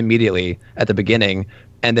them immediately at the beginning.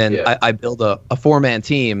 And then I build a 4-man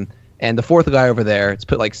team, and the fourth guy over there, it's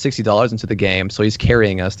put like $60 into the game, so he's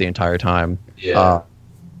carrying us the entire time. Yeah.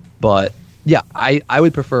 But yeah, I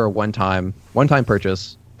would prefer a one-time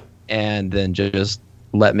purchase, and then just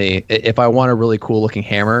let me, if I want a really cool looking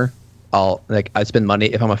hammer, I spend money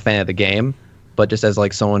if I'm a fan of the game, but just as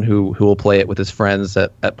like someone who will play it with his friends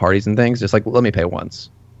at parties and things, just like let me pay once.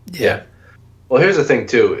 Yeah. Well, here's the thing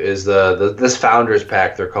too: is this Founders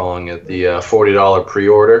Pack, they're calling it, the $40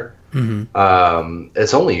 pre-order. Mm-hmm.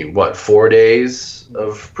 It's only 4 days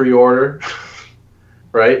of pre-order,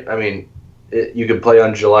 right? I mean, you could play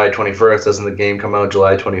on July 21st. Doesn't the game come out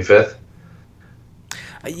July 25th?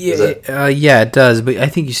 Yeah, it does. But I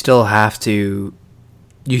think you still have to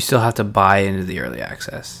buy into the early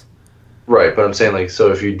access. Right, but I'm saying, like, so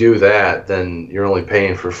if you do that, then you're only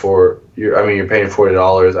paying you're paying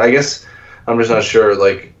 $40. I guess I'm just not sure.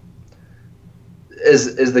 Like,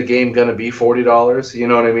 is the game gonna be $40? You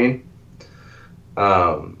know what I mean?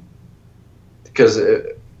 Because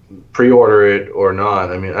pre-order it or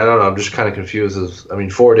not. I mean, I don't know. I'm just kind of confused.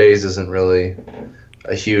 4 days isn't really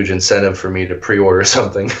a huge incentive for me to pre-order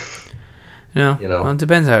something. No, well, it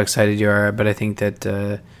depends how excited you are, but I think that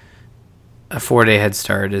a 4-day head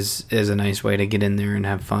start is a nice way to get in there and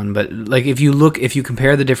have fun. But like if you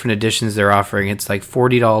compare the different editions they're offering, it's like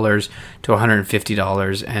 $40 to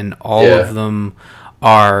 $150, and all of them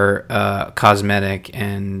are cosmetic.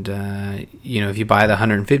 And if you buy the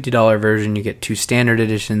 $150 version, you get 2 standard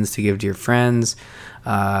editions to give to your friends.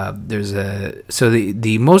 The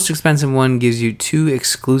most expensive one gives you 2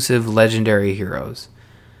 exclusive legendary heroes.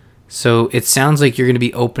 So it sounds like you're going to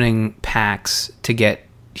be opening packs to get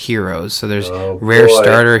heroes. So there's rare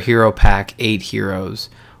starter hero pack, 8 heroes,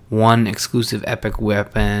 1 exclusive epic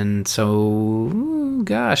weapon. So,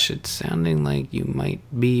 gosh, it's sounding like you might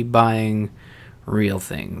be buying real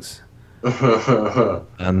things. I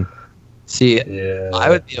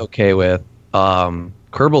would be okay with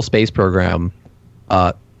Kerbal Space Program.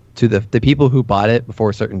 To the people who bought it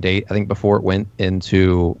before a certain date, I think before it went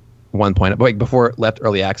into 1.0, like before it left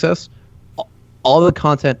early access, all the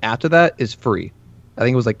content after that is free. I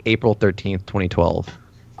think it was like April 13th, 2012.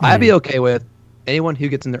 I'd be okay with anyone who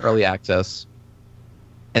gets into early access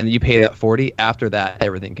and you pay that $40. After that,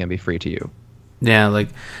 everything can be free to you. Yeah, like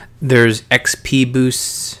there's XP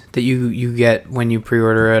boosts that you get when you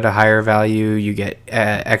pre-order at a higher value. You get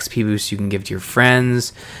XP boosts you can give to your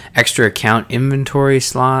friends, extra account inventory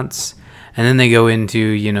slots, and then they go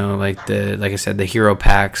into like I said, the hero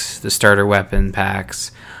packs, the starter weapon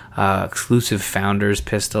packs, exclusive Founders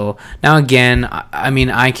pistol. Now again, I mean,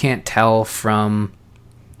 I can't tell from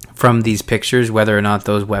these pictures whether or not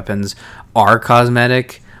those weapons are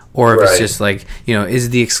cosmetic, or if it's just like, is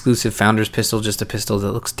the exclusive Founders pistol just a pistol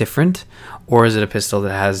that looks different, or is it a pistol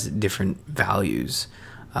that has different values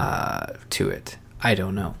to it? I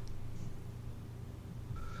don't know.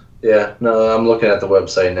 Yeah, no, I'm looking at the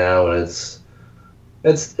website now, and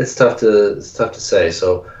it's tough to say.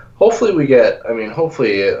 So hopefully we get. I mean,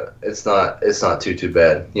 hopefully it's not too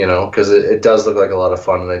bad, because it does look like a lot of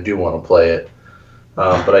fun, and I do want to play it.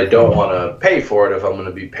 But I don't want to pay for it if I'm going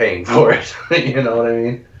to be paying for it. You know what I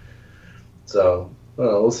mean? So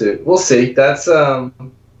we'll see. We'll see. That's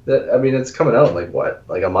it's coming out in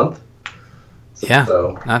like a month.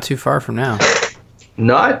 So not too far from now.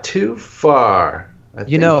 Not too far.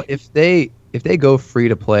 If they go free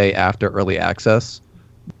to play after early access,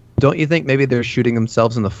 don't you think maybe they're shooting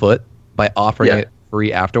themselves in the foot by offering it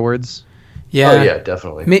free afterwards? Yeah. Oh yeah,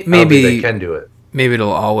 definitely. Maybe they can do it. Maybe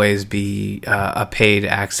it'll always be a paid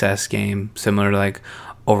access game, similar to like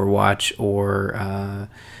Overwatch or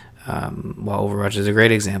Overwatch is a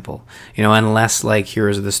great example. Unless like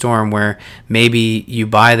Heroes of the Storm, where maybe you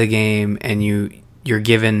buy the game and you're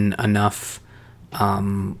given enough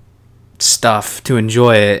stuff to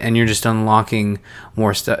enjoy it, and you're just unlocking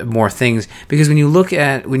more things. Because when you look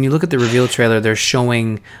at the reveal trailer, they're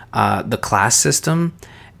showing the class system,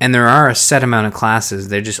 and there are a set amount of classes.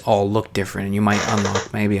 They just all look different, and you might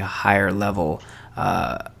unlock maybe a higher level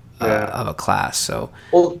of a class. So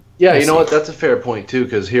what? That's a fair point too,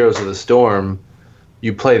 because Heroes of the Storm,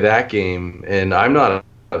 you play that game, and I'm not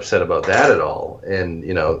upset about that at all. And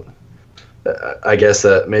I guess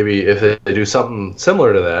that maybe if they do something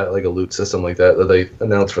similar to that, like a loot system like that they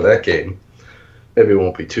announced for that game, maybe it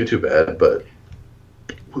won't be too bad. But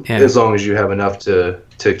as long as you have enough to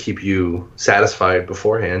keep you satisfied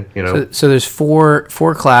beforehand, So there's four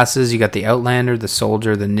classes. You got the Outlander, the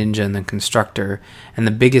Soldier, the Ninja, and the Constructor. And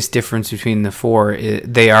the biggest difference between the four is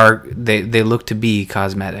they look to be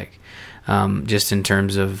cosmetic. just in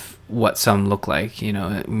terms of what some look like. You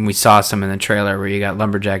know, we saw some in the trailer where you got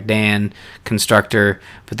Lumberjack Dan, Constructor,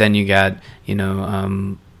 but then you got, you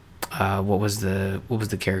know, what was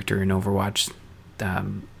the character in Overwatch?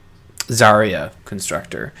 Zarya,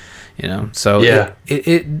 Constructor. You know, so Yeah.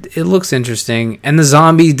 it looks interesting, and the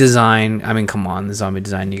zombie design. I mean, come on, the zombie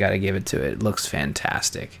design, you got to give it to it. It looks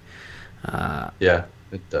fantastic. Yeah,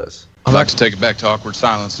 it does. I'd like to take it back to awkward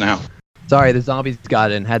silence now. Sorry, the zombies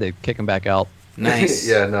got in. Had to kick him back out. Nice.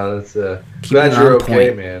 Yeah, no, that's Keep glad it you're on okay,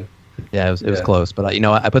 point. man. Yeah, it was Yeah. close, but you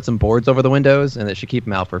know what? I put some boards over the windows, and it should keep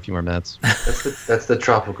them out for a few more minutes. That's the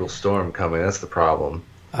tropical storm coming. That's the problem.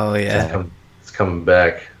 Oh yeah. It's coming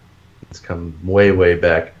back. It's coming way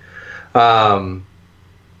back.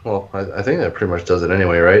 Well, I think that pretty much does it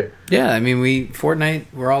anyway, right? Yeah, I mean, Fortnite,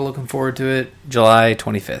 we're all looking forward to it. July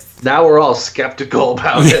 25th. Now we're all skeptical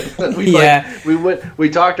about it. Yeah. We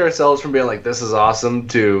talked ourselves from being like, this is awesome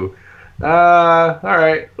to, all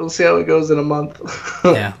right, we'll see how it goes in a month.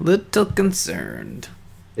 Yeah, little concerned.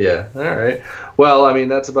 Yeah, all right. Well, I mean,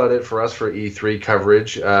 that's about it for us for E3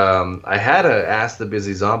 coverage. I had to ask the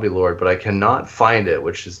Busy Zombie Lord, but I cannot find it,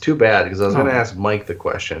 which is too bad because I was going to ask Mike the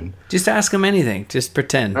question. Just ask him anything. Just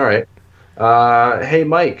pretend. All right. Hey,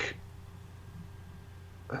 Mike.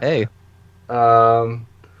 Hey,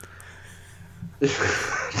 You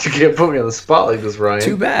can't put me on the spot like this, Ryan.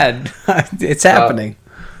 Too bad. It's happening.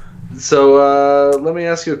 So let me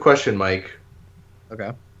ask you a question, Mike.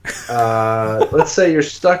 okay. Let's say you're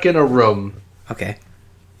stuck in a room Okay.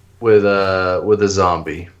 with a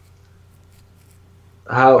zombie.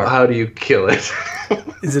 How do you kill it?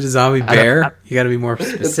 Is it a zombie bear? You got to be more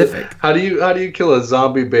specific. How do you kill a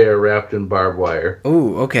zombie bear wrapped in barbed wire?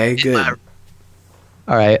 Oh, okay, good.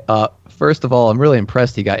 All right. First of all, I'm really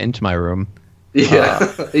impressed he got into my room. Yeah,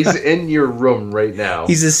 he's in your room right now.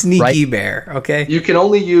 He's a sneaky Right. bear, okay? You can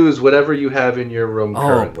only use whatever you have in your room Oh,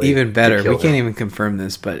 currently. even to better. kill We can't him. even confirm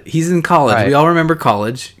this, but he's in college. Right. We all remember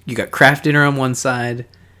college. You got craft dinner on one side,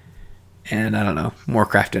 and I don't know, more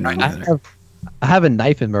craft dinner on the other. I have a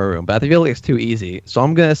knife in my room, but I feel like it's too easy. So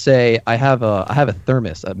I'm gonna say I have a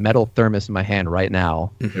thermos, a metal thermos in my hand right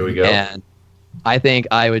now, Here we go. and I think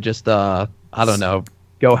I would just I don't know,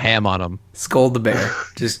 go ham on him. Scold the bear.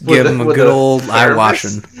 Just With give a- him a with good a old eye thermos?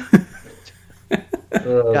 washing.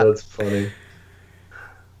 Oh, Yeah. that's funny.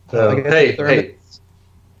 I guess Hey, the thermos- hey,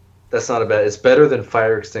 that's not a bad. It's better than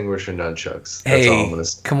fire extinguisher nunchucks. That's all I'm Hey, gonna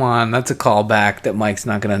say. come on. That's a callback that Mike's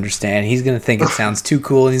not going to understand. He's going to think it sounds too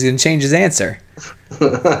cool, and he's going to change his answer.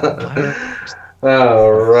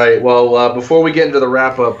 All right. Well, before we get into the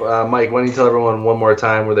wrap up, Mike, why don't you tell everyone one more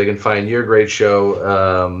time where they can find your great show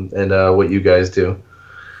and what you guys do?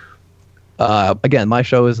 Again, my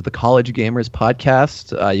show is the College Gamers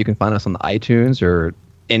Podcast. You can find us on the iTunes or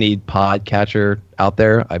any podcatcher out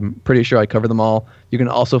there. I'm pretty sure I cover them all. You can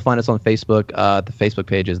also find us on Facebook. The Facebook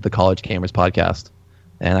page is the College Gamers Podcast,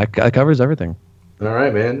 and that covers everything. All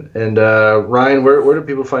right, man. And Ryan, where do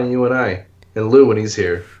people find you and I? And Lou when he's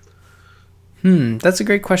here? That's a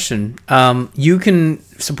great question. You can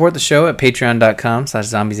support the show at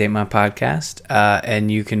patreon.com/zombies8mypodcast.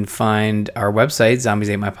 And you can find our website,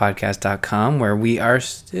 zombies8mypodcast.com, where we are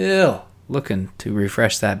still looking to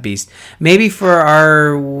refresh that beast. Maybe for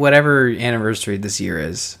our whatever anniversary this year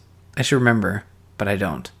is. I should remember, but I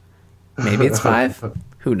don't. Maybe it's 5?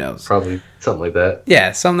 Who knows? Probably something like that.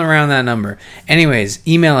 Yeah, something around that number. Anyways,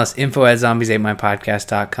 email us,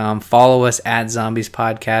 info@zombies8mypodcast.com. Follow us at Zombies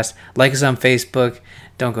Podcast. Like us on Facebook.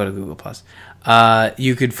 Don't go to Google+.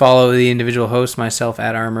 You could follow the individual hosts, myself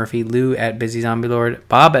at R. Murphy, Lou at Busy Zombie Lord,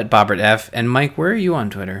 Bob at Bobbert F, and Mike, where are you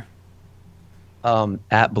on Twitter?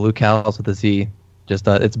 At Blue Cows with a Z. Just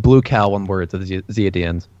it's Blue Cow, one word, so the Z at the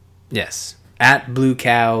end. Yes, at Blue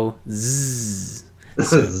Cow Zzz.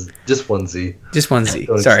 Just one Z. Just one Z.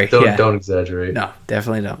 Don't, Sorry. Don't exaggerate. No,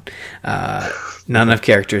 definitely don't. Not enough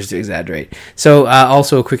characters to exaggerate. So,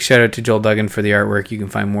 also a quick shout out to Joel Duggan for the artwork. You can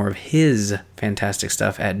find more of his fantastic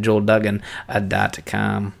stuff at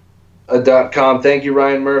joelduggan.com. .com. Thank you,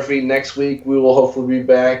 Ryan Murphy. Next week we will hopefully be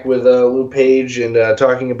back with Lou Page and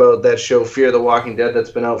talking about that show Fear the Walking Dead that's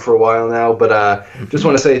been out for a while now. But just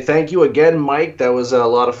want to say thank you again, Mike. That was a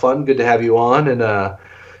lot of fun. Good to have you on, and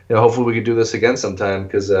hopefully we could do this again sometime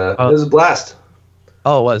because it was a blast.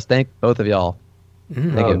 Oh, it was. Thank both of y'all.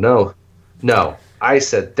 Thank you. No, I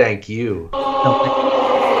said thank you.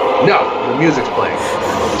 No, the music's playing.